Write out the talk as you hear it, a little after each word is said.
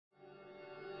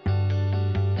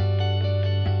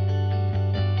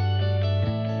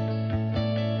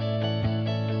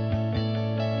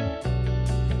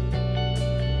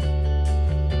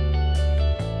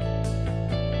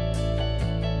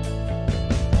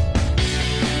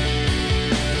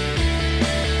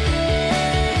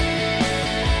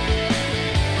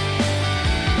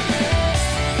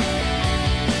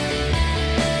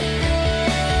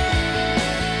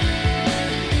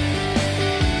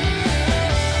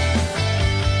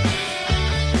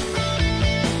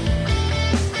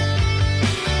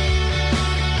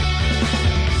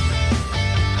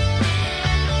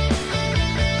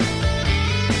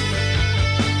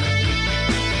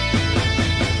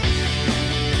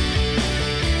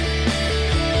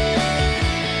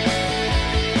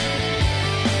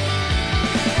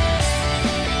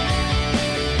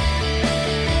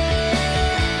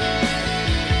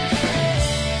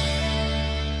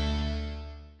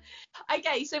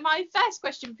my first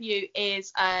question for you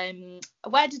is,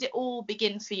 where did it all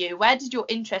begin for you? Where did your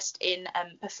interest in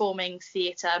performing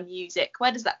theatre, music,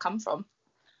 where does that come from?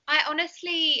 I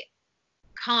honestly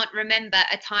can't remember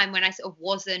a time when I sort of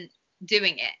wasn't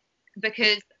doing it,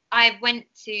 because I went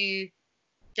to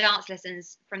dance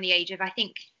lessons from the age of, I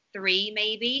think, 3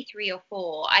 or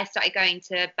 4. I started going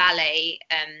to ballet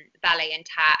and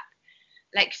tap,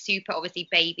 like super obviously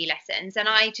baby lessons, and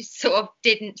I just sort of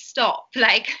didn't stop.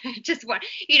 Like, just want,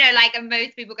 like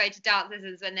most people go to dance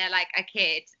lessons when they're like a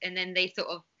kid, and then they sort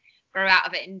of grow out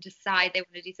of it and decide they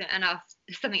want to do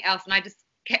something else, and I just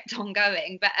kept on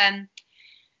going. But I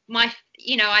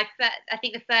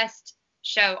think the first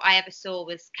show I ever saw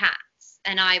was Cats,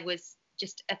 and I was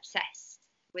just obsessed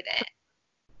with it.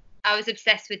 I was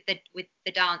obsessed with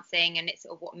the dancing, and it's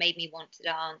sort of what made me want to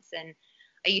dance. And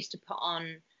I used to put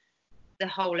on the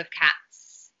whole of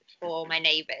Cats for my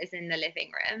neighbours in the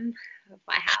living room of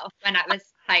my house when I was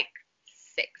like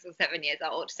 6 or 7 years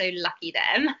old. So lucky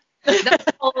them.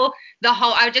 The whole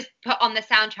I would just put on the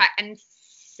soundtrack and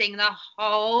sing the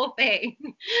whole thing.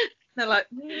 They're like,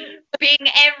 being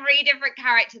every different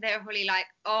character. They were probably like,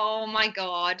 oh my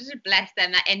god, bless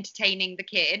them, at entertaining the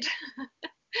kid.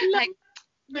 Like,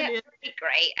 yeah, really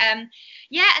great. And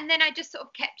then I just sort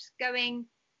of kept going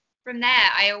from there.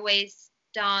 I always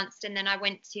danced, and then I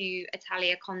went to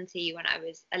Italia Conti when I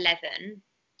was 11,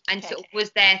 and sort of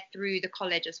was there through the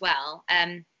college as well.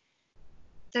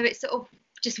 So it's sort of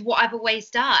just what I've always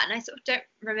done. I sort of don't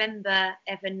remember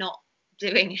ever not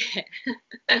doing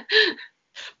it.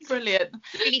 Brilliant.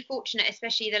 Really fortunate,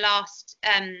 especially the last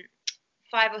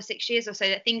 5 or 6 years or so,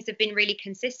 that things have been really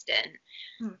consistent.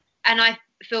 And I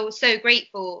feel so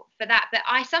grateful for that. But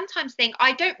I sometimes think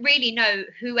I don't really know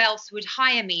who else would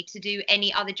hire me to do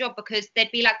any other job, because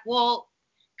they'd be like, well,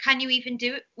 can you even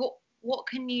do it? What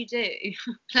can you do?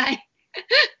 Like,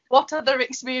 what other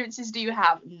experiences do you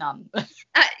have? None.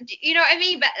 You know what I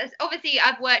mean? But obviously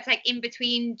I've worked like in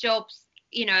between jobs,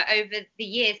 over the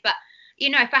years. But,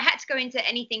 if I had to go into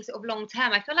anything sort of long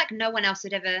term, I feel like no one else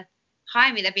would ever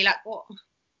hire me. They'd be like, what?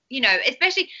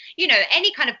 Especially,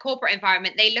 any kind of corporate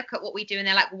environment, they look at what we do and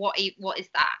they're like, what is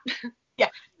that? Yeah,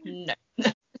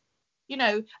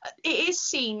 no. It is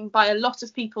seen by a lot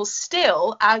of people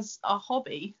still as a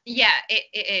hobby. Yeah,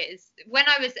 it is. When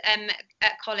I was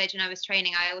at college and I was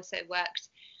training, I also worked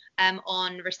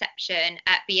on reception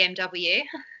at BMW.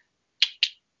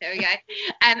 There we go.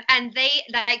 And they,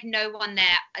 like, no one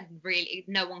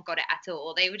got it at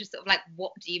all. They were just sort of like,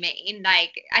 what do you mean?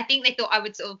 Like, I think they thought I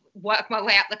would sort of work my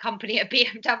way up the company at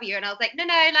BMW. And I was like, no,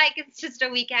 like, it's just a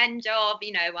weekend job,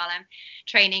 while I'm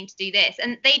training to do this.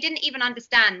 And they didn't even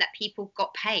understand that people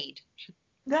got paid.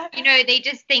 They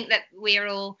just think that we're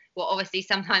all, well, obviously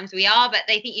sometimes we are, but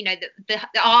they think, that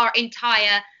our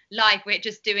entire life, we're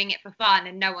just doing it for fun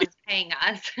and no one's paying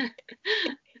us.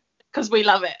 Because we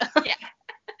love it. Yeah.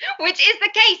 Which is the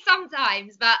case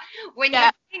sometimes, but when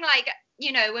you're doing, like,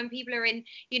 when people are in,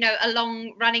 a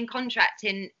long running contract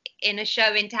in a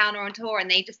show in town or on tour,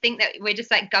 and they just think that we're just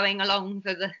like going along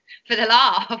for the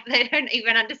laugh. They don't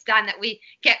even understand that we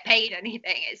get paid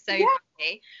anything. It's so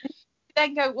funny.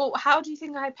 Then go, well, how do you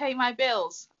think I pay my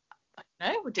bills? I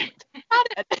don't know, we didn't.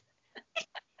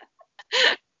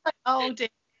 Like, oh dear.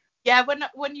 Yeah,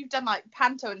 when you've done like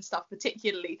panto and stuff,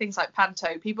 particularly things like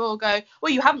panto, people will go,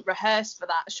 well, you haven't rehearsed for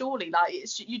that, surely. Like,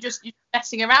 you're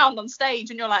messing around on stage,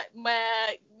 and you're like,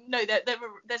 no,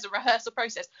 there's a rehearsal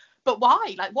process. But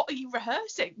why? Like, what are you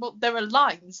rehearsing? Well, there are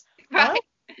lines. Right. No,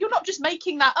 you're not just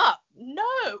making that up.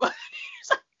 No.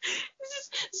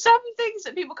 Some things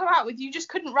that people come out with, you just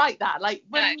couldn't write that. Like,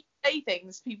 when you say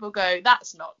things, people go,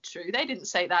 that's not true. They didn't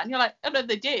say that. And you're like, oh no,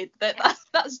 they did.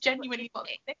 That's genuinely what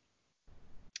they think.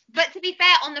 But to be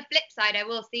fair, on the flip side, I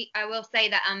will say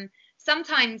that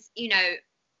sometimes,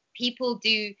 people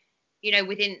do,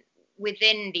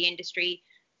 within the industry,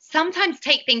 sometimes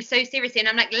take things so seriously. And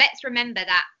I'm like, let's remember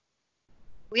that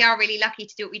we are really lucky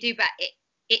to do what we do, but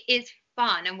it is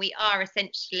fun, and we are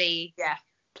essentially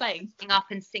playing up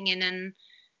and singing and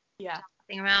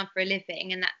dancing around for a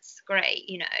living, and that's great,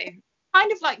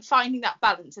 Kind of like finding that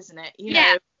balance, isn't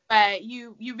it? Where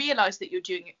you realise that you're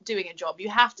doing a job, you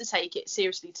have to take it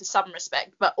seriously to some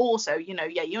respect, but also,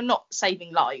 you're not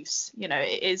saving lives,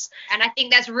 it is. And I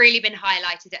think that's really been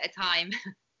highlighted at a time.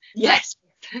 Yes,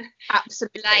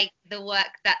 absolutely. Like the workers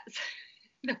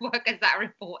that are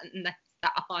important and that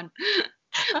aren't.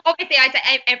 Obviously, I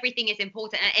say everything is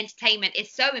important, and entertainment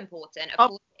is so important. Of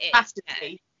course, it is, has to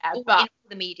be, in all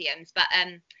the mediums. But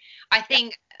I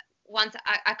think once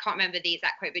I can't remember the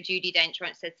exact quote, but Judi Dench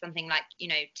once said something like, you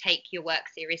know, take your work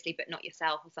seriously but not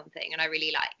yourself, or something, and I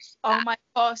really liked that. Oh my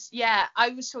gosh, yeah, I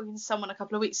was talking to someone a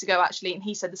couple of weeks ago actually, and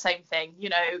he said the same thing. You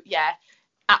know, yeah,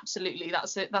 absolutely,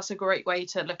 that's a great way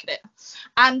to look at it.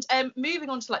 And moving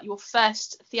on to like your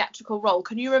first theatrical role,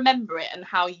 can you remember it and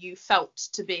how you felt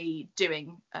to be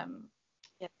doing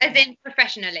as in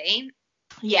professionally?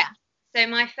 Yeah. So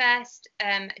my first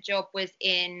job was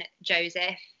in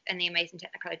Joseph and the Amazing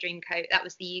Technicolor Dreamcoat. That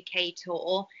was the UK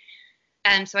tour.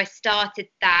 So I started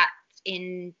that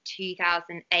in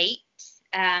 2008.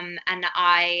 And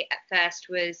I at first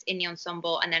was in the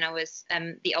ensemble, and then I was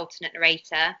the alternate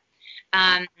narrator.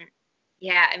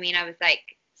 Yeah, I mean, I was like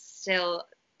still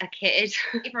a kid.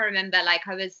 If I remember, like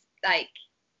I was like,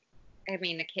 I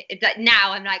mean, a kid. Like,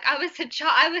 now I'm like, I was a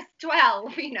child. I was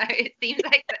 12. You know, it seems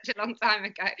like such a long time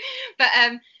ago.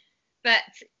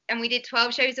 And we did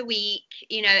 12 shows a week.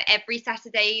 You know, every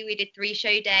Saturday we did 3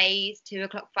 show days: 2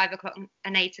 o'clock, 5 o'clock,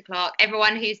 and 8 o'clock.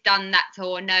 Everyone who's done that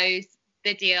tour knows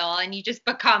the deal, and you just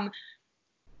become.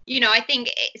 You know, I think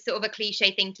it's sort of a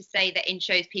cliche thing to say that in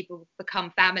shows people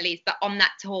become families, but on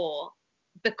that tour,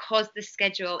 because the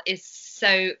schedule is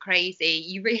so crazy,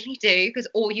 you really do, because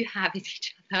all you have is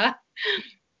each other.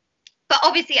 But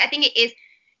obviously, I think it is,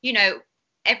 you know,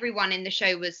 everyone in the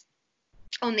show was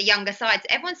on the younger side. So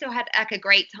everyone still had like a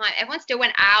great time. Everyone still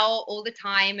went out all the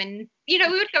time. And, you know,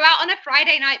 we would go out on a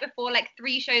Friday night before like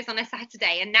 3 shows on a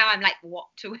Saturday. And now I'm like, what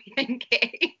are we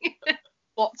thinking?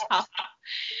 What's up?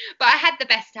 But I had the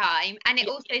best time. And it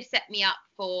also set me up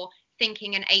for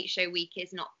thinking an 8-show week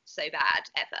is not so bad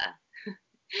ever.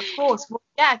 Of course. Well,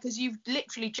 yeah, because you've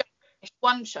literally just finished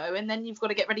one show and then you've got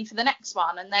to get ready for the next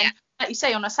one. And then, like you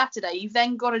say, on a Saturday, you've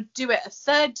then got to do it a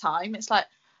third time. It's like,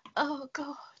 oh,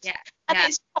 God. Yeah. And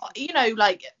it's not, you know,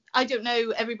 like, I don't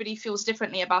know, everybody feels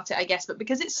differently about it, I guess. But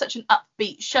because it's such an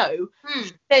upbeat show,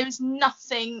 there's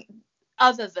nothing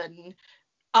other than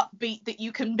upbeat that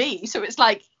you can be. So it's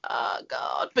like, oh,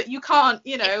 God. But you can't,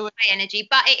 you know. It's high energy.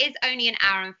 But it is only an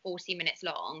hour and 40 minutes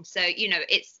long. So, you know,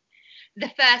 it's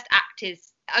the first act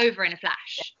is over in a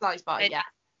flash. Yeah, flies by, so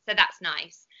so that's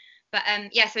nice. But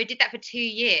so we did that for 2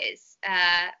 years.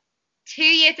 2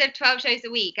 years of 12 shows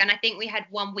a week, and I think we had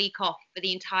 1 week off for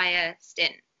the entire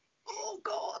stint. Oh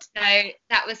God. So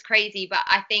that was crazy. But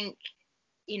I think,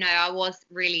 you know, I was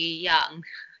really young,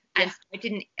 and I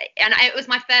didn't. And it was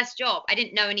my first job. I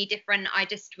didn't know any different. I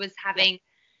just was having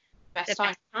the best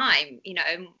time. You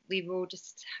know, we were all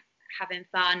just having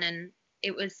fun, and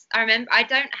it was.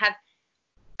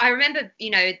 I remember,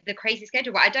 you know, the crazy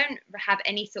schedule, but I don't have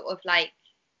any sort of like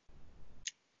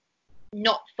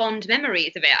not fond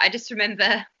memories of it. I just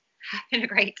remember having a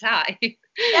great time.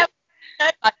 Yeah,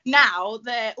 like now,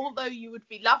 although you would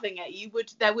be loving it,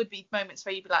 there would be moments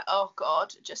where you'd be like, oh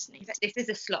God, just need this is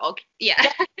a slog. Yeah.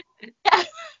 Yeah.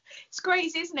 It's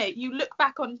crazy, isn't it? You look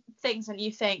back on things and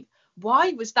you think,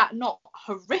 why was that not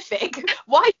horrific?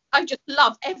 Why did I just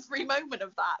love every moment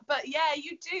of that? But yeah,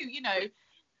 you do, you know.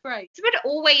 Great. So we'd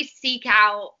always seek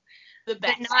out the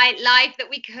nightlife that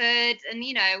we could, and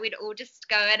you know, we'd all just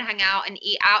go and hang out and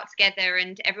eat out together,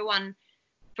 and everyone,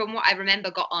 from what I remember,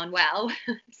 got on well.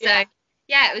 So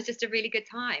yeah, it was just a really good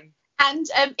time. And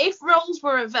if roles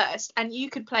were reversed and you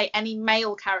could play any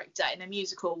male character in a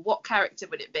musical, what character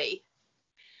would it be?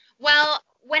 Well,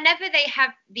 whenever they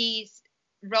have these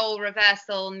role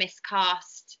reversal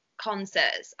miscast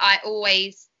concerts, I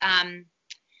always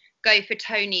go for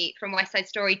Tony from West Side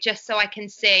Story, just so I can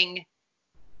sing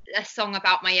a song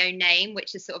about my own name,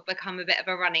 which has sort of become a bit of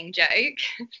a running joke.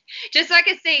 Just so I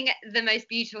can sing the most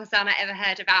beautiful song I ever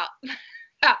heard about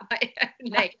my own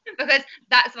name, because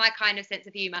that's my kind of sense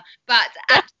of humor. But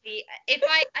actually,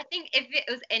 I think if it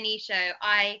was any show,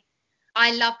 I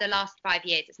love The Last 5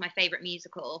 Years. It's my favorite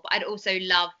musical, but I'd also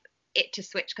love it to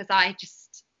switch, because I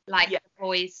just like the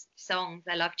boys' songs.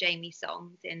 I love Jamie's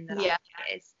songs in The Last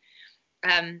Years.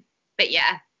 But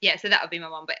yeah, so that would be my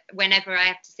one. But whenever I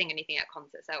have to sing anything at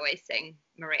concerts, I always sing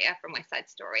Maria from West Side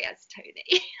Story as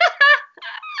Tony.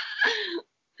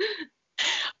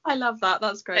 I love that.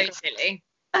 That's great. So silly.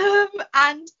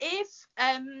 And if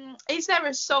is there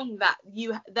a song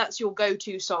that's your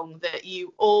go-to song that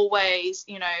you always,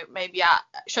 you know, maybe at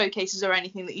showcases or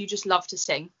anything that you just love to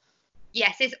sing?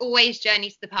 Yes, it's always Journey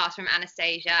to the Past from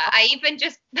Anastasia. I even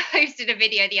just posted a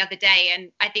video the other day,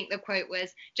 and I think the quote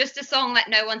was, just a song that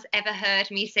no one's ever heard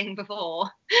me sing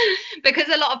before. Because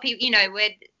a lot of people,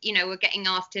 we're getting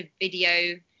asked to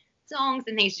video songs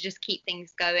and things to just keep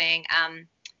things going.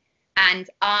 And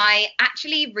I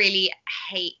actually really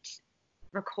hate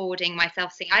recording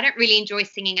myself sing. I don't really enjoy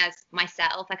singing as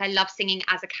myself. Like, I love singing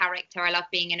as a character. I love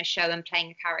being in a show and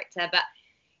playing a character. But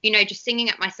You know, just singing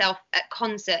at myself at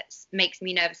concerts makes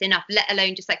me nervous enough, let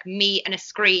alone just like me and a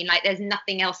screen, like there's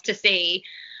nothing else to see.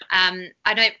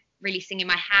 I don't really sing in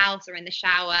my house or in the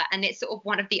shower, and it's sort of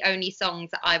one of the only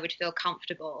songs that I would feel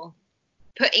comfortable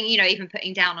putting, you know, even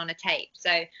putting down on a tape.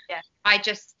 So yeah, I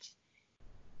just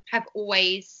have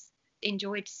always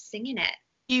enjoyed singing it.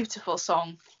 beautiful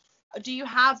song. Do you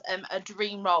have a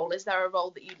dream role? Is there a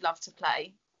role that you'd love to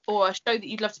play, or a show that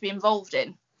you'd love to be involved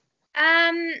in?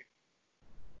 I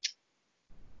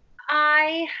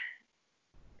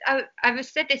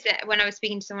said this when I was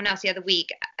speaking to someone else the other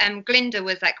week. Glinda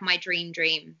was like my dream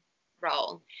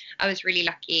role. I was really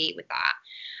lucky with that.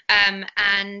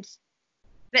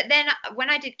 But then when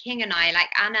I did King and I, like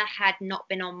Anna had not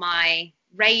been on my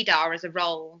radar as a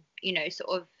role, you know,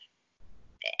 sort of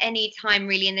any time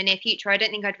really in the near future. I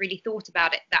don't think I'd really thought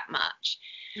about it that much.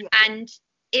 Yeah. And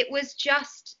it was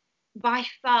just by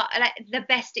far like the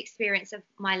best experience of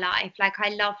my life. Like I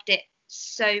loved it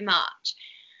so much.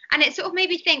 And it sort of made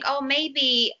me think, oh,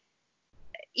 maybe,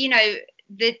 you know,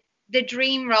 the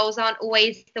dream roles aren't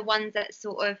always the ones that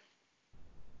sort of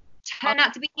turn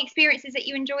out to be the experiences that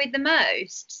you enjoyed the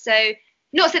most. So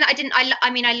not saying that I didn't, I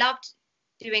mean, I loved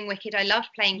doing Wicked. I loved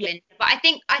playing Glinda, but I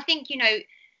think, you know,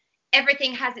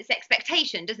 everything has its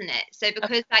expectation, doesn't it? So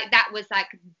because like that was like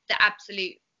the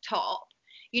absolute top,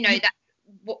 you know,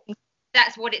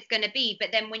 that's what it's going to be.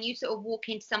 But then when you sort of walk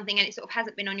into something and it sort of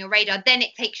hasn't been on your radar, then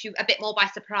it takes you a bit more by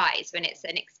surprise when it's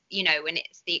when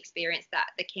it's the experience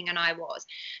that the King and I was.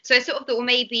 So I sort of thought, well,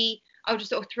 maybe I'll just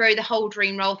sort of throw the whole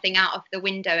dream role thing out of the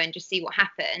window and just see what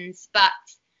happens. But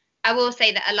I will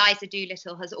say that Eliza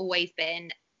Doolittle has always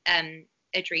been a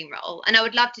dream role, and I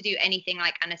would love to do anything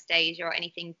like Anastasia or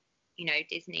anything, you know,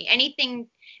 anything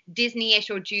Disney-ish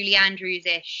or Julie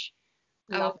Andrews-ish.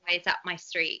 Always up my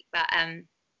street. But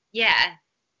yeah,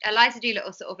 Eliza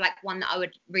Doolittle sort of like one that I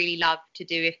would really love to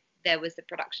do if there was a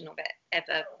production of it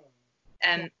ever.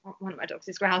 One of my dogs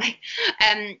is growling.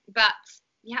 But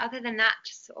yeah, other than that,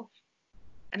 just sort of,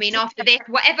 I mean, after this,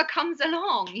 whatever comes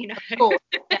along, you know. Of course.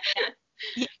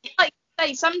 Yeah, like you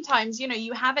say, sometimes, you know,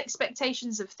 you have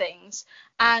expectations of things,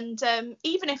 and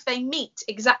even if they meet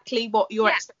exactly what your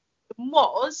expectation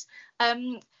was,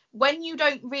 when you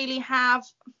don't really have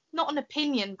not an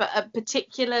opinion but a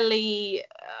particularly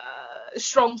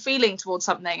strong feeling towards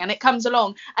something, and it comes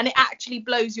along and it actually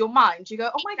blows your mind, you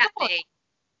go, oh my god.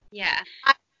 Yeah.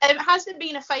 Has there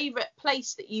been a favourite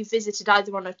place that you've visited,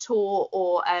 either on a tour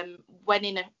or when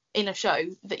in a show,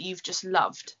 that you've just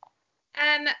loved?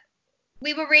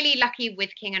 We were really lucky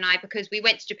with King and I because we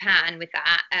went to Japan with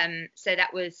that, so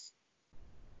that was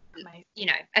amazing. You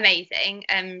know, amazing,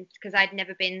 because I'd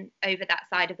never been over that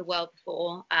side of the world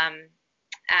before,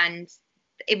 and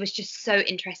it was just so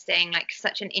interesting, like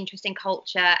such an interesting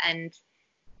culture, and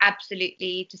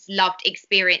absolutely just loved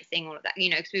experiencing all of that, you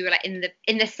know, because we were like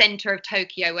in the center of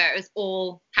Tokyo where it was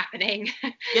all happening.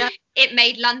 Yeah. It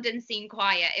made London seem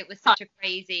quiet. It was such a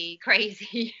crazy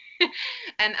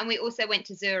and we also went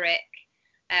to Zurich,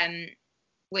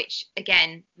 which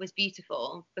again was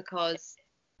beautiful because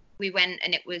we went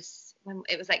and it was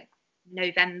like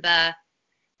November,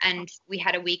 and we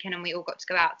had a weekend and we all got to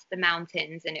go out to the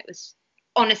mountains, and it was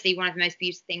honestly one of the most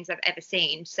beautiful things I've ever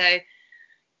seen. So,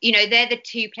 you know, they're the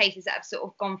two places that I've sort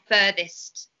of gone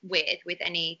furthest with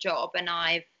any job, and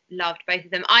I've loved both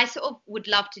of them. I sort of would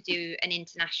love to do an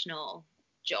international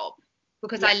job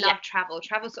because I love travel.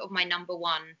 Travel's sort of my number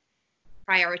one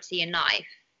priority in life,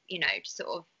 you know, to sort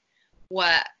of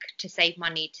work to save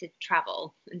money to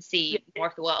travel and see more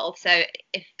of the world. So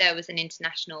if there was an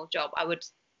international job, I would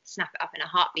snap it up in a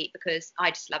heartbeat because I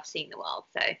just love seeing the world.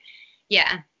 So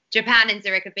yeah, Japan and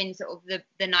Zurich have been sort of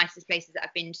the nicest places that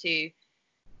I've been to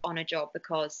on a job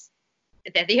because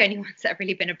they're the only ones that have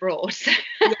really been abroad. So.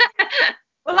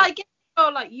 Well, I guess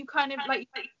like you kind of like,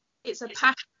 it's a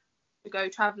passion to go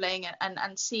traveling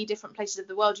and see different places of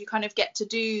the world. You kind of get to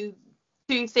do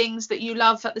things that you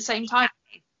love at the same time.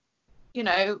 You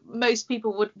know, most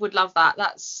people would love that.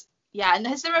 That's And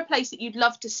is there a place that you'd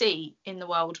love to see in the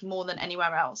world more than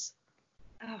anywhere else?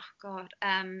 Oh God,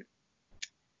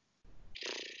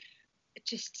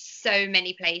 just so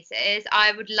many places.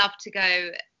 I would love to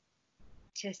go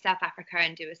to South Africa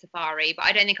and do a safari, but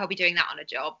I don't think I'll be doing that on a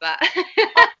job. But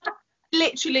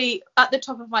literally at the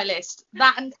top of my list,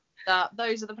 that and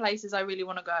those are the places I really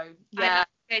want to go. Yeah,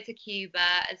 I'd go to Cuba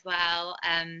as well.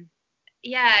 And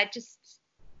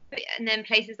then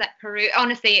places like Peru.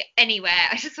 Honestly, anywhere.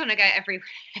 I just want to go everywhere,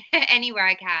 anywhere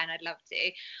I can. I'd love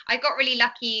to. I got really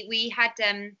lucky. We had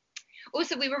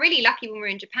also we were really lucky when we were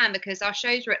in Japan because our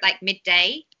shows were at like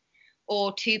midday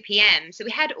or 2 p.m. So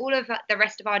we had all of the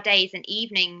rest of our days and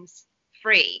evenings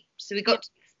free. So we got to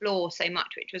explore so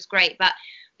much, which was great. But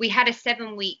we had a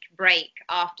 7-week break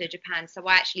after Japan, so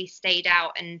I actually stayed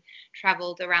out and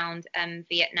traveled around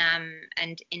Vietnam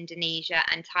and Indonesia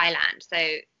and Thailand. So,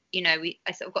 you know,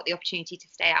 I sort of got the opportunity to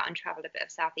stay out and travel a bit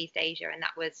of Southeast Asia, and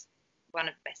that was one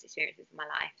of the best experiences of my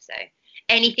life. So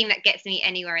anything that gets me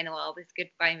anywhere in the world is good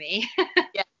by me.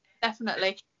 Yeah,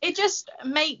 definitely. It just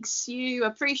makes you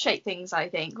appreciate things, I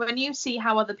think, when you see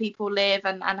how other people live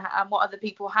and what other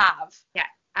people have. Yeah,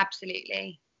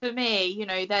 absolutely. For me, you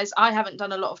know, I haven't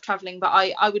done a lot of traveling, but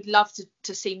I would love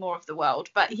to see more of the world.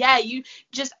 But yeah, you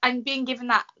just, and being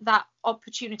given that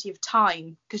opportunity of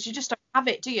time, because you just don't have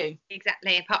it, do you?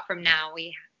 Exactly. Apart from now,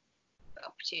 we have the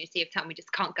opportunity of time. We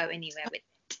just can't go anywhere with it.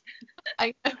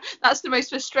 I know. That's the most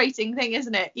frustrating thing,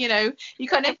 isn't it? You know, you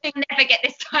kind of think, never get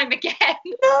this time again.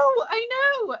 No, I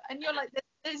know. And you're like,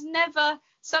 there's never,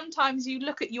 sometimes you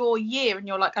look at your year and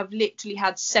you're like, I've literally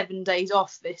had 7 days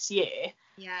off this year.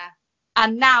 Yeah.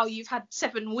 And now you've had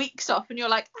 7 weeks off and you're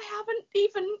like, I haven't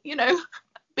even, you know,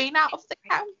 been out of the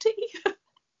county.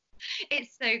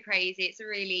 It's so crazy. It's a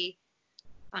really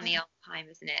funny old time,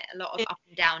 isn't it? A lot of up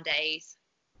and down days.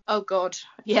 Oh God,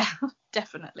 yeah,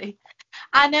 definitely.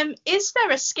 And is there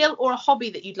a skill or a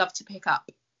hobby that you'd love to pick up?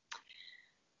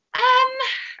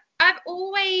 I've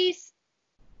always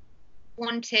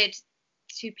wanted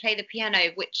to play the piano,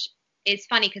 which is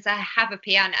funny because I have a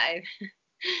piano.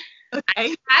 Okay.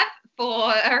 I have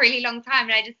for a really long time,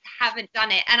 and I just haven't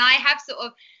done it. And I have sort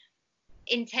of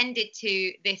intended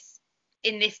to this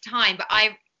in this time, but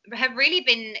I have really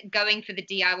been going for the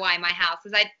DIY my house,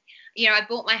 because I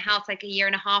bought my house like a year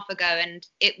and a half ago, and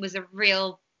it was a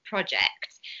real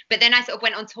project. But then I sort of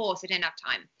went on tour, so I didn't have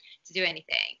time to do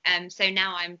anything. So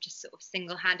now I'm just sort of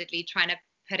single-handedly trying to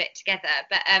put it together.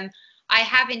 But I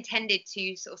have intended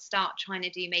to sort of start trying to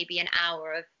do maybe an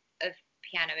hour of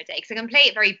piano a day, because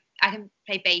I can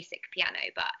play basic piano,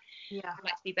 but Yeah, I'd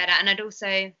like to be better. And I'd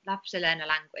also love to learn a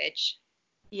language.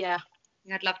 yeah.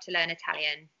 I'd love to learn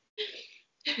Italian.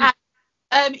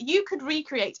 You could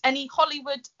recreate any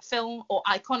Hollywood film or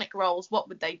iconic roles, what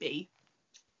would they be?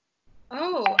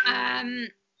 Oh,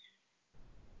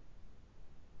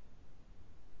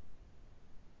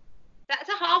 that's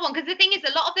a hard one, because the thing is,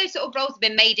 a lot of those sort of roles have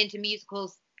been made into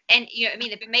musicals, and you know what I mean,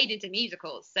 they've been made into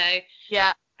musicals. So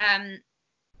Yeah.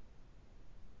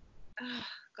 Oh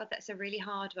God, that's a really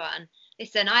hard one.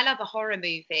 Listen, I love a horror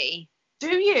movie.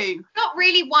 Do you? Not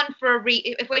really one for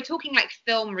if we're talking like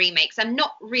film remakes, I'm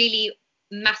not really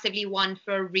massively one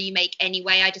for a remake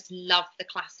anyway. I just love the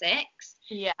classics.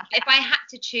 Yeah. If I had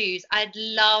to choose, I'd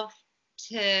love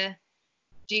to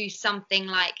do something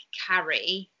like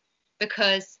Carrie,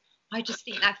 because I just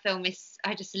think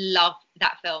I just love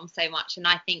that film so much, and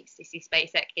I think Sissy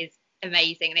Spacek is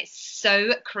amazing, and it's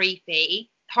so creepy.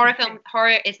 Horror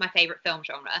is my favorite film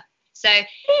genre. So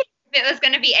if it was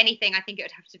going to be anything, I think it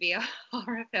would have to be a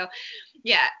horror film.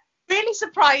 Yeah. Really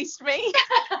surprised me.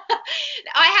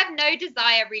 I have no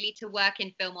desire really to work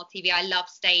in film or TV. I love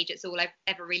stage. It's all I've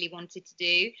ever really wanted to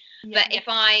do. Yeah. But if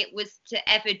I was to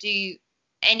ever do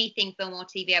anything film or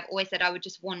TV, I've always said I would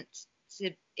just want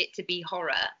it to be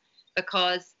horror,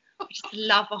 because I just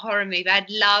love a horror movie. I'd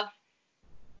love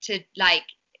to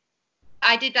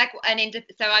I did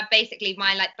so I basically,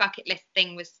 my like bucket list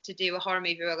thing was to do a horror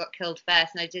movie where I got killed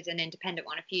first, and I did an independent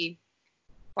one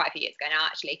quite a few years ago now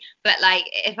actually. But like,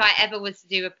 if I ever was to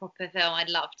do a proper film, I'd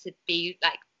love to be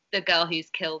like the girl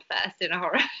who's killed first in a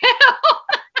horror film.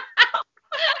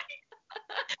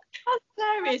 That's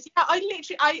hilarious. Yeah,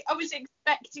 I was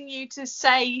expecting you to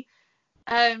say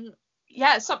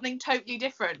something totally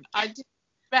different. I didn't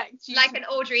expect you like an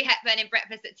Audrey Hepburn in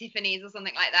Breakfast at Tiffany's or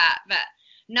something like that. But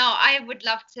no, I would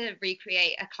love to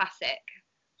recreate a classic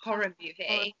horror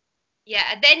movie.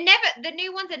 Yeah, the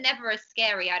new ones are never as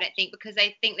scary, I don't think, because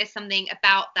I think there's something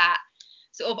about that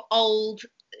sort of old,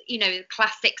 you know,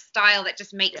 classic style that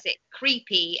just makes it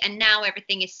creepy. And now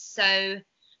everything is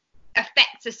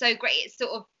effects are so great. It's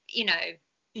sort of, you know,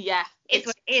 it's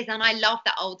what it is, and I love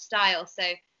that old style. So,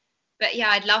 but yeah,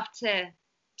 I'd love to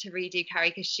redo Carrie,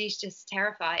 because she's just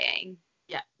terrifying.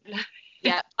 Yeah.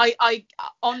 Yeah. I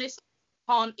honestly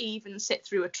can't even sit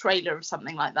through a trailer of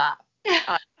something like that.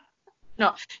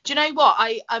 No. Do you know what?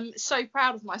 I'm so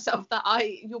proud of myself that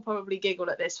you'll probably giggle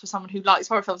at this for someone who likes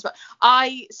horror films, but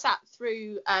I sat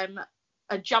through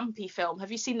a jumpy film.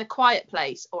 Have you seen The Quiet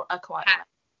Place or A Quiet Place?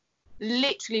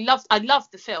 Literally I love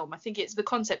the film. I think the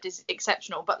concept is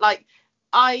exceptional, but like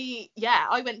I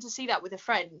went to see that with a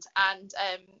friend, and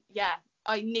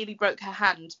I nearly broke her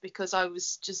hand because I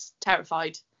was just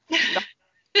terrified.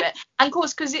 And of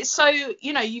course, because it's so,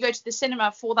 you know, you go to the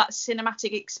cinema for that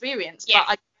cinematic experience. Yeah, but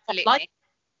I absolutely. like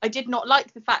I did not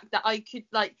like the fact that I could,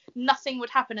 like, nothing would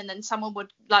happen and then someone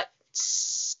would, like,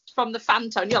 from the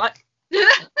Fanta, and you're like,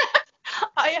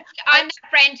 I'm that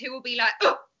friend who will be like,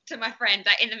 oh, to my friend,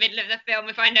 like, in the middle of the film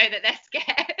if I know that they're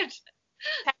scared.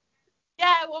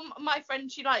 Yeah, well, my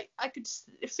friend, she, like, I could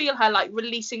feel her, like,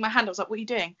 releasing my hand. I was like, what are you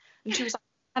doing? And she was like,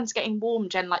 hand's getting warm,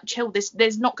 Jen, like, chill,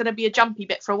 there's not going to be a jumpy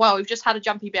bit for a while, we've just had a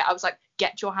jumpy bit. I was like,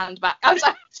 get your hand back. I was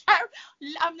like,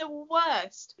 I'm the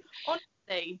worst,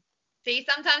 honestly. See,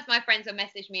 sometimes my friends will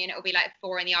message me and it'll be like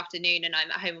 4 PM and I'm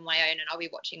at home on my own and I'll be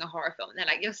watching a horror film and they're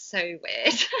like, you're so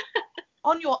weird.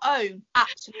 On your own,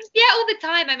 absolutely. Yeah, all the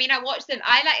time. I mean, I watch them.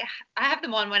 I have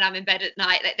them on when I'm in bed at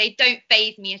night. Like, they don't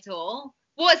faze me at all.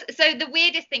 So the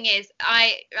weirdest thing is,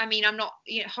 I mean, I'm not,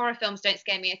 horror films don't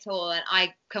scare me at all, and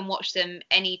I can watch them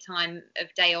any time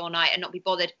of day or night and not be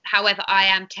bothered. However, I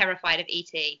am terrified of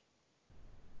E.T.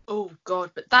 Oh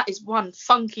God, but that is one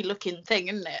funky looking thing,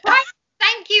 isn't it? Right?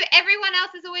 Thank you. Everyone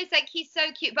else is always like, he's so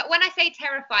cute. But when I say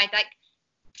terrified, like,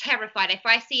 terrified, if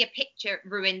I see a picture, it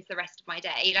ruins the rest of my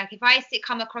day. Like, if I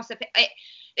come across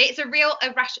it's a real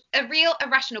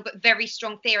irrational but very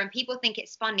strong fear, and people think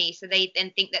it's funny, so they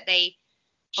then think that they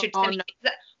should. No.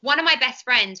 One of my best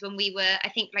friends, when we were, I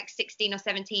think, like 16 or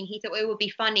 17, he thought it would be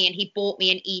funny and he bought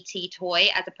me an ET toy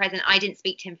as a present. I didn't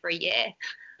speak to him for a year.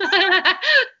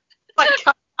 Like,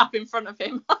 cut up in front of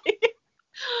him.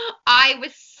 I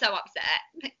was so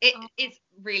upset. It is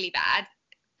really bad.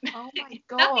 Oh my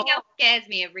God. Nothing else scares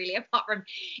me really apart from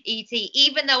E.T.,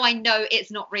 even though I know it's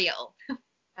not real.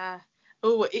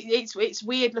 It's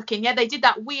weird looking. Yeah, they did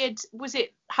that weird, was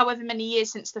it however many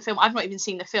years since the film? I've not even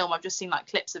seen the film, I've just seen like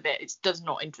clips of it. It does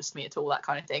not interest me at all, that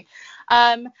kind of thing.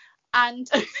 And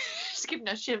just giving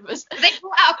us shivers. They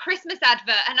brought out a Christmas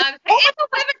advert and I was like, it's all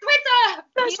over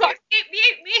Twitter.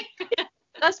 Mute me.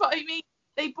 That's what I mean.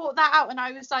 They brought that out and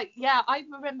I was like, yeah, I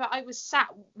remember I was sat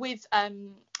with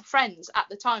friends at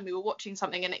the time. We were watching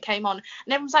something and it came on and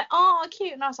everyone was like, oh,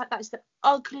 cute. And I was like, that is the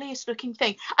ugliest looking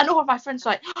thing. And all of my friends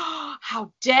were like, oh,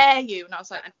 how dare you? And I was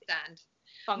like, I understand.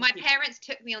 My parents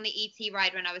took me on the ET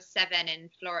ride when I was 7 in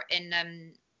Florida,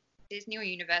 in Disney or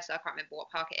Universal. I can't remember what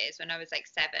park it is, when I was like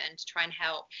 7, to try and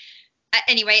help.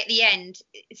 Anyway, at the end,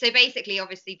 so basically,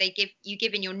 obviously, you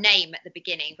give in your name at the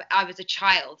beginning, but I was a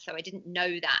child, so I didn't know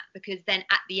that, because then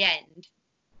at the end,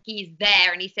 he's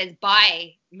there and he says,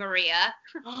 bye, Maria.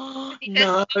 He says,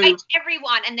 no. bye to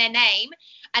everyone and their name.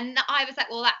 And I was like,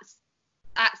 well,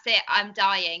 that's it. I'm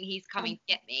dying. He's coming to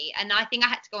get me. And I think I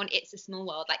had to go on It's a Small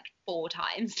World like 4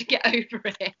 times to get over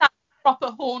it. That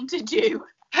proper haunted you.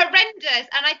 Horrendous.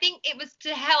 And I think it was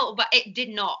to help, but it did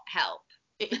not help.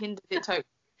 It hindered it totally.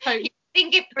 I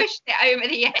think it pushed it over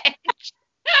the edge.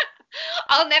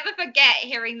 I'll never forget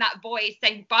hearing that voice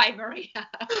saying, bye, Maria.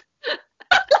 No.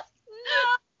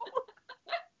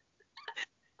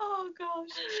 Oh gosh,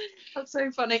 that's so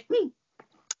funny.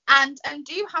 And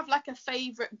do you have like a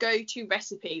favorite go-to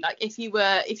recipe? Like, if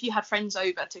you had friends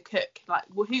over to cook, like,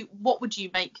 what would you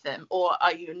make them? Or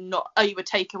are you a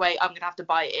takeaway, I'm gonna have to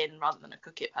buy it in rather than a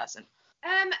cook it person?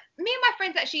 Me and my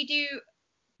friends actually do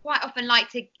quite often like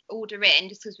to order in,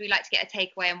 just because we like to get a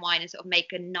takeaway and wine and sort of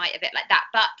make a night of it like that.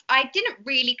 But I didn't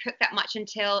really cook that much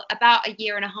until about a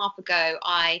year and a half ago.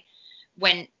 I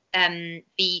went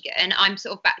vegan. I'm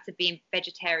sort of back to being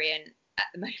vegetarian at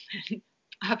the moment.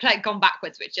 I've like gone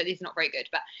backwards, which is not very good,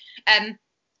 but and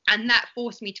that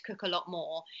forced me to cook a lot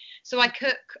more. So I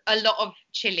cook a lot of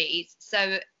chilies.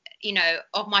 So,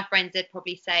 of my friends, they'd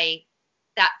probably say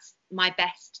that's my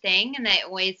best thing, and they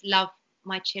always love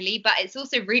my chili, but it's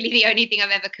also really the only thing I've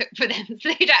ever cooked for them, so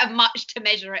they don't have much to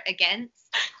measure it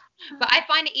against. But I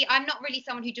find I'm not really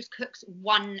someone who just cooks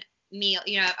one meal.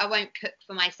 I won't cook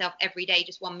for myself every day,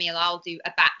 just one meal. I'll do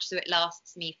a batch so it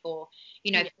lasts me for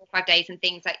 4 or 5 days, and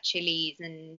things like chilies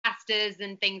and pastas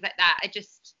and things like that.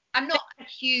 I'm not a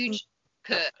huge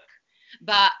cook,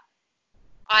 but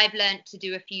I've learned to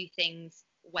do a few things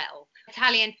well.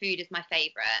 Italian food is my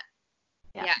favorite.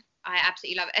 Yeah, I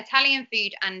absolutely love it. Italian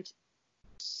food and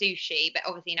sushi, but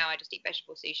obviously now I just eat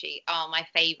vegetable sushi, are my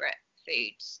favorite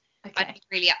foods. Okay. I'd be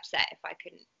really upset if I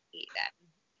couldn't eat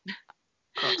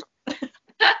them.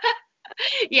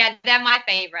 Yeah, they're my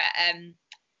favorite.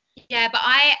 But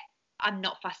I'm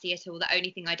not fussy at all. The only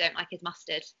thing I don't like is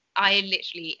mustard. I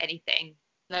literally eat anything.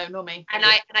 No, not me. And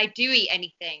I do eat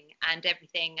anything and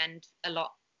everything and a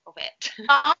lot of it.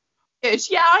 Good.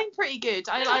 Yeah, I'm pretty good.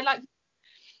 I like.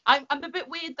 I'm a bit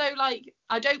weird though. Like,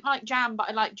 I don't like jam, but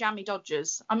I like jammy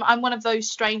Dodgers. I'm one of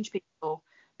those strange people.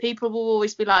 People will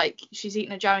always be like, she's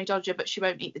eating a jammy Dodger, but she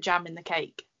won't eat the jam in the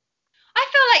cake. I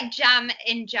feel like jam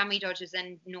in jammy Dodgers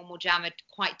and normal jam are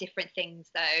quite different things,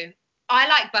 though. I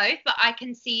like both, but I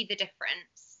can see the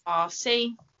difference. Oh,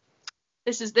 see,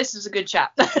 This is a good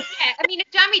chat. Yeah, I mean, a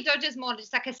jammy dodger's more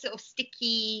just like a sort of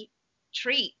sticky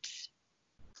treat,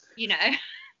 you know.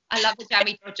 I love a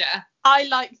jammy dodger. I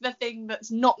like the thing that's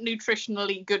not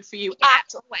nutritionally good for you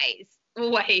at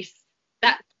always.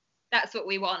 That's what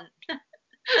we want.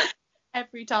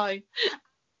 Every time.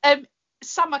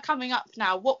 Summer coming up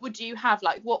now, what would you have?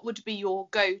 Like, what would be your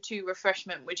go-to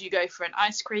refreshment? Would you go for an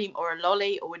ice cream or a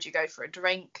lolly, or would you go for a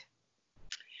drink?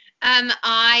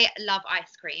 I love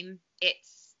ice cream.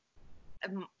 It's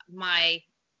my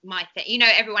thing. You know,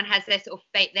 everyone has their sort of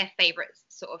their favorite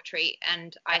sort of treat,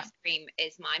 and ice cream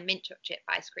is my mint chocolate chip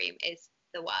ice cream is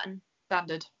the one.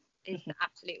 Standard. Is the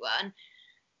absolute one.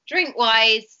 Drink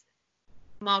wise,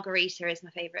 margarita is my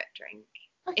favorite drink.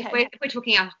 Okay. If we're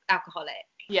talking alcoholic.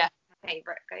 Yeah. My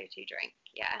favorite go-to drink.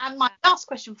 Yeah. And my last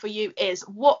question for you is,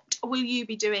 what will you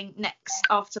be doing next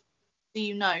after? Do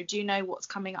you know what's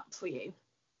coming up for you?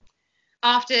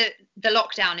 After the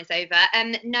lockdown is over?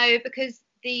 No, because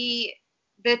the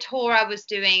tour I was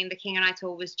doing, the King and I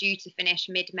tour, was due to finish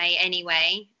mid-May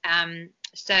anyway.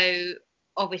 So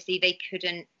obviously they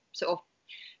couldn't sort of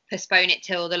postpone it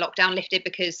till the lockdown lifted,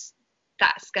 because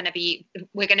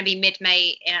we're going to be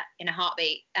mid-May in a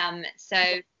heartbeat. So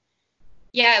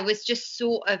yeah, it was just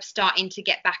sort of starting to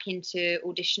get back into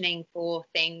auditioning for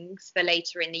things for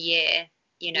later in the year,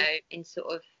 you know, in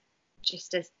sort of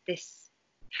just as this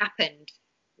happened,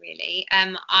 really.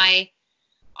 I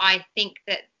think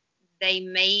that they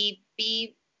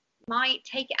might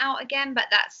take it out again, but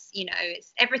that's, you know,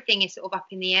 everything is sort of up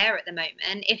in the air at the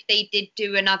moment. If they did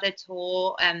do another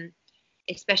tour,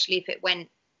 especially if it went,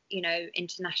 you know,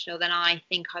 international, then I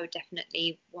think I would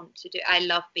definitely want to do. I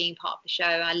love being part of the show.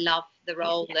 I love the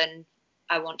role, and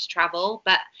I want to travel.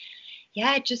 But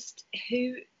yeah, just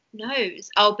who knows?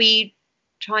 I'll be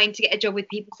trying to get a job with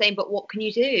people saying, but what can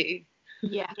you do?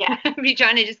 Yeah. I'll be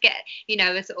trying to just get, you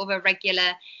know, a sort of a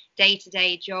regular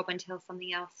day-to-day job until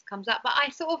something else comes up. But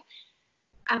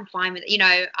I'm fine with it. You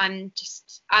know,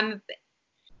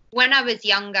 when I was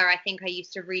younger, I think I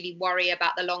used to really worry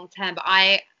about the long term, but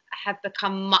I have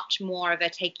become much more of a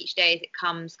take each day as it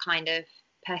comes kind of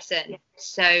person. Yeah.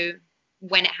 So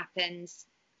when it happens,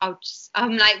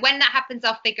 I'm like, when that happens,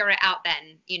 I'll figure it out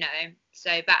then, you know.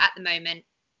 So, but at the moment,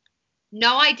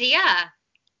 no idea.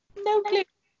 No clue.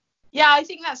 Yeah, I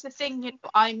think that's the thing. You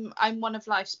know, I'm one of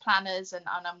life's planners, and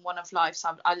I'm one of life's.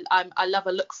 I love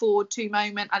a look forward to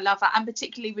moment. I love that, and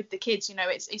particularly with the kids, you know,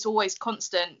 it's always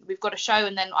constant. We've got a show,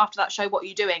 and then after that show, what are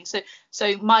you doing?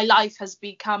 So my life has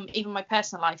become, even my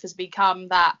personal life has become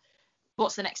that.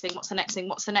 What's the next thing? What's the next thing?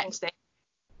 What's the next thing?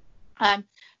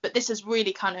 But this has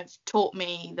really kind of taught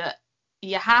me that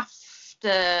you have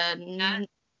to,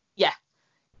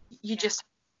 you just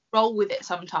roll with it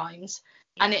sometimes,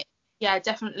 and it. Yeah,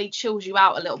 definitely chills you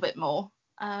out a little bit more.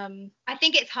 I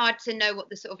think it's hard to know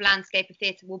what the sort of landscape of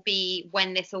theatre will be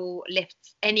when this all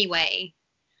lifts anyway.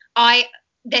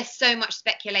 There's so much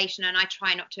speculation, and I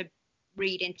try not to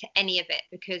read into any of it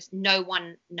because no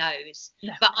one knows.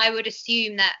 No. But I would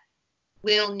assume that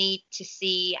we'll need to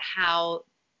see how,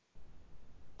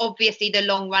 obviously the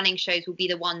long running shows will be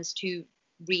the ones to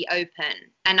reopen.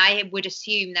 And I would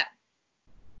assume that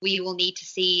we will need to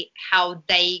see how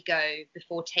they go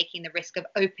before taking the risk of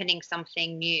opening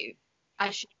something new.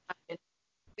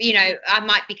 You know, I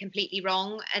might be completely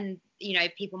wrong, and you know,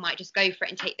 people might just go for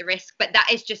it and take the risk. But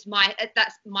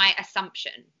that's my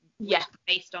assumption. Yeah,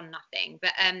 based on nothing.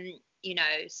 But you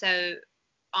know, so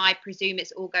I presume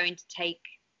it's all going to take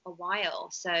a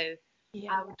while. So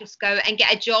yeah. I will just go and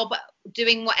get a job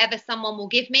doing whatever someone will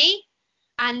give me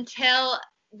until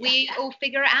we all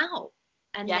figure it out.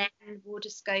 And then we'll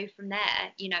just go from there.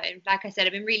 You know, like I said,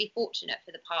 I've been really fortunate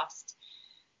for the past,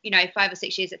 you know, 5 or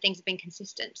 6 years that things have been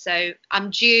consistent. So I'm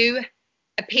due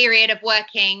a period of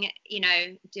working, you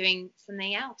know, doing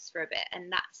something else for a bit. And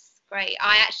that's great.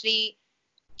 I actually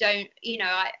don't, you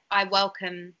know, I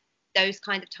welcome those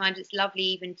kind of times. It's lovely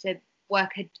even to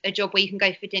work a job where you can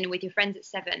go for dinner with your friends at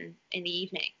 7 in the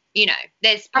evening. You know,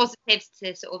 there's positives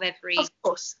to sort of every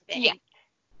thing.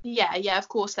 Yeah, of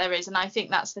course there is. And I think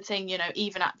that's the thing, you know,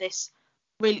 even at this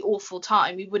really awful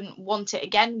time, we wouldn't want it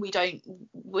again. We don't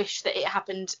wish that it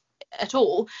happened at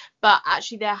all. But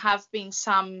actually there have been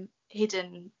some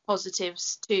hidden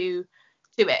positives to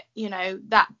it, you know,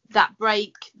 that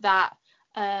break, that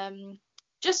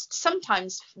just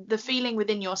sometimes the feeling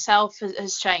within yourself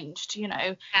has changed, you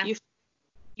know.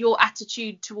 Your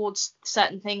attitude towards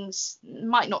certain things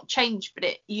might not change, but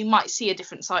you might see a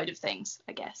different side of things,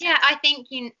 I guess. Yeah, I think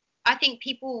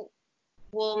people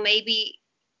will, maybe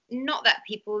not that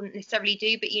people necessarily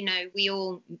do, but you know, we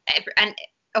all, and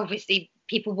obviously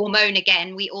people will moan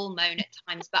again. We all moan at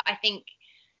times, but I think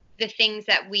the things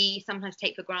that we sometimes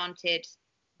take for granted,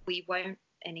 we won't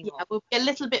anymore. Yeah, we'll be a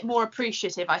little bit more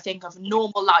appreciative, I think, of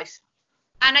normal life.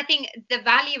 And I think the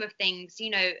value of things,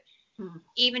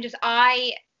 even just,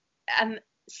 I am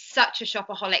such a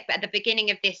shopaholic, but at the beginning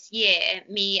of this year,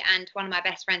 me and one of my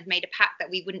best friends made a pact that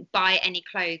we wouldn't buy any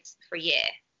clothes for a year.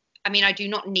 I mean, I do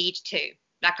not need to.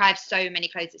 Like, I have so many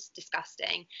clothes, it's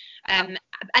disgusting. And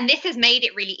this has made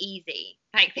it really easy.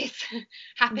 Like, this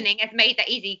happening has made that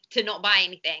easy to not buy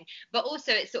anything. But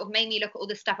also, it sort of made me look at all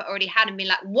the stuff I already had and be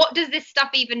like, what does this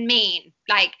stuff even mean?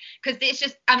 Like, because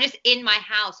I'm just in my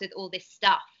house with all this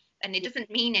stuff, and it doesn't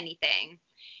mean anything,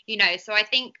 So I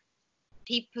think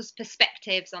people's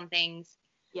perspectives on things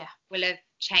will have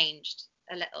changed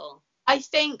a little. I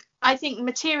think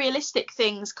materialistic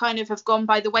things kind of have gone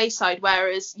by the wayside,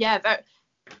 whereas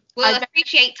we'll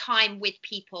appreciate time with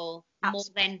people more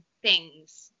than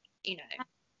things,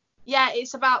 Yeah,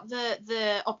 it's about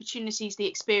the opportunities, the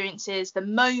experiences, the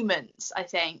moments, I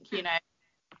think,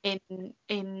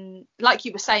 in like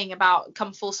you were saying about,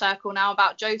 come full circle now,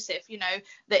 about Joseph,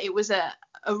 that it was a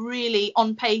really,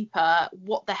 on paper,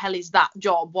 what the hell is that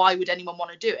job? Why would anyone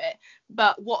want to do it?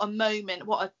 But what a moment,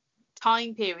 what a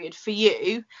time period for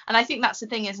you. And I think that's the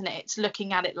thing, isn't it? It's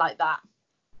looking at it like that.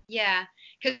 Yeah,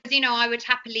 because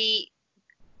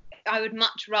I would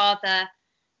much rather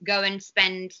go and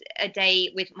spend a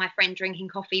day with my friend drinking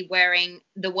coffee wearing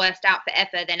the worst outfit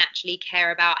ever than actually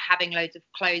care about having loads of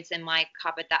clothes in my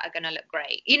cupboard that are going to look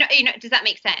great. Does that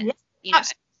make sense? Yeah,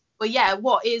 absolutely. Well, yeah,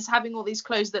 what is having all these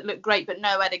clothes that look great but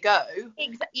nowhere to go?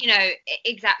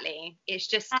 Exactly. It's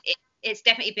just it's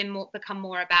definitely become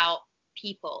more about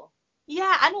people.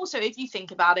 Yeah, and also if you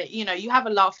think about it, you have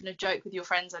a laugh and a joke with your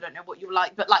friends. I don't know what you're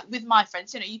like, but like with my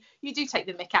friends, you do take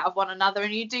the mick out of one another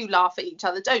and you do laugh at each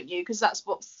other, don't you? Because that's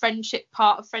what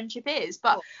part of friendship is.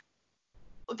 But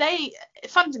they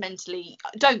fundamentally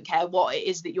don't care what it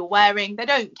is that you're wearing. They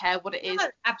don't care what it is. No,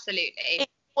 absolutely.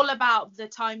 It's all about the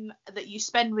time that you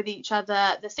spend with each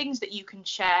other, the things that you can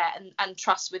share and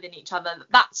trust within each other.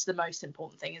 That's the most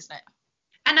important thing, isn't it?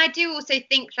 And I do also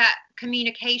think that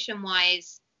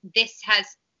communication-wise, this has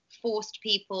forced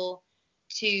people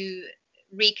to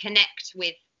reconnect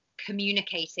with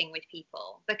communicating with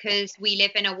people, because we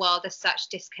live in a world of such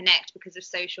disconnect because of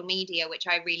social media, which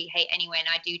I really hate anyway. And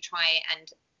I do try and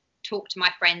talk to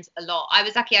my friends a lot. I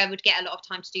was lucky I would get a lot of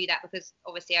time to do that because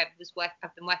obviously I've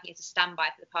been working as a standby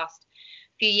for the past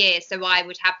few years, so I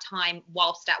would have time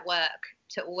whilst at work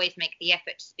to always make the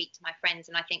effort to speak to my friends.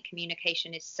 And I think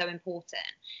communication is so important.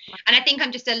 And I think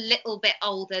I'm just a little bit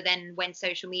older than when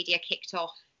social media kicked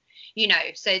off,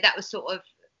 so that was sort of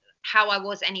how I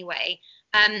was anyway.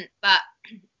 But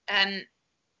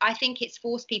I think it's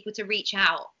forced people to reach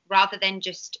out rather than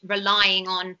just relying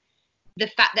on the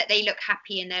fact that they look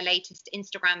happy in their latest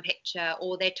Instagram picture,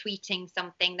 or they're tweeting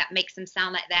something that makes them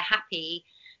sound like they're happy.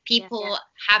 People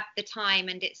have the time,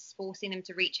 and it's forcing them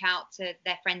to reach out to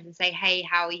their friends and say, hey,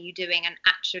 how are you doing? And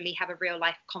actually have a real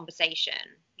life conversation,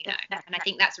 and I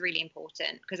think that's really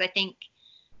important, because I think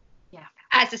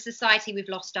as a society we've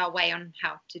lost our way on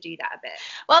how to do that a bit.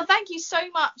 Well, thank you so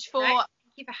much for thank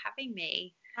you for having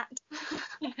me.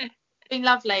 It's been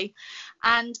lovely,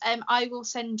 and I will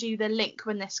send you the link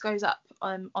when this goes up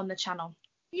on the channel.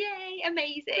 Yay,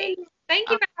 amazing.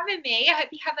 Thank you for having me. I hope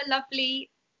you have a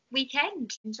lovely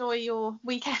weekend. Enjoy your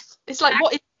weekend. It's like,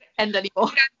 what is weekend anymore?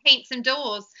 Go paint some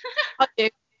doors. I do.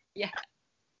 Yeah.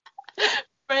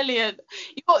 Brilliant.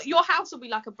 Your house will be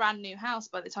like a brand new house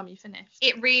by the time you finish.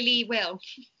 It really will.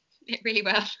 It really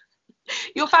will.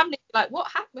 Your family like,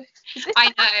 what happened? I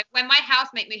know. When my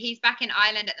housemate moved, he's back in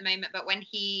Ireland at the moment, but when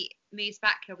he moves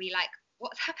back, he'll be like,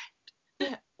 what's happened?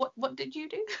 Yeah. What did you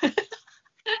do?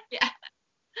 Yeah.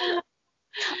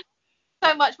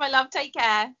 So much, my love. Take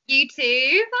care. You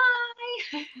too.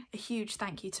 Bye. A huge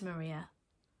thank you to Maria.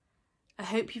 I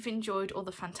hope you've enjoyed all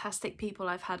the fantastic people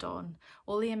I've had on,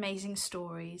 all the amazing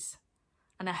stories,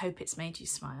 and I hope it's made you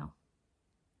smile.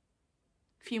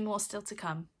 A few more still to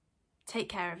come. Take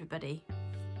care, everybody.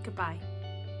 Goodbye.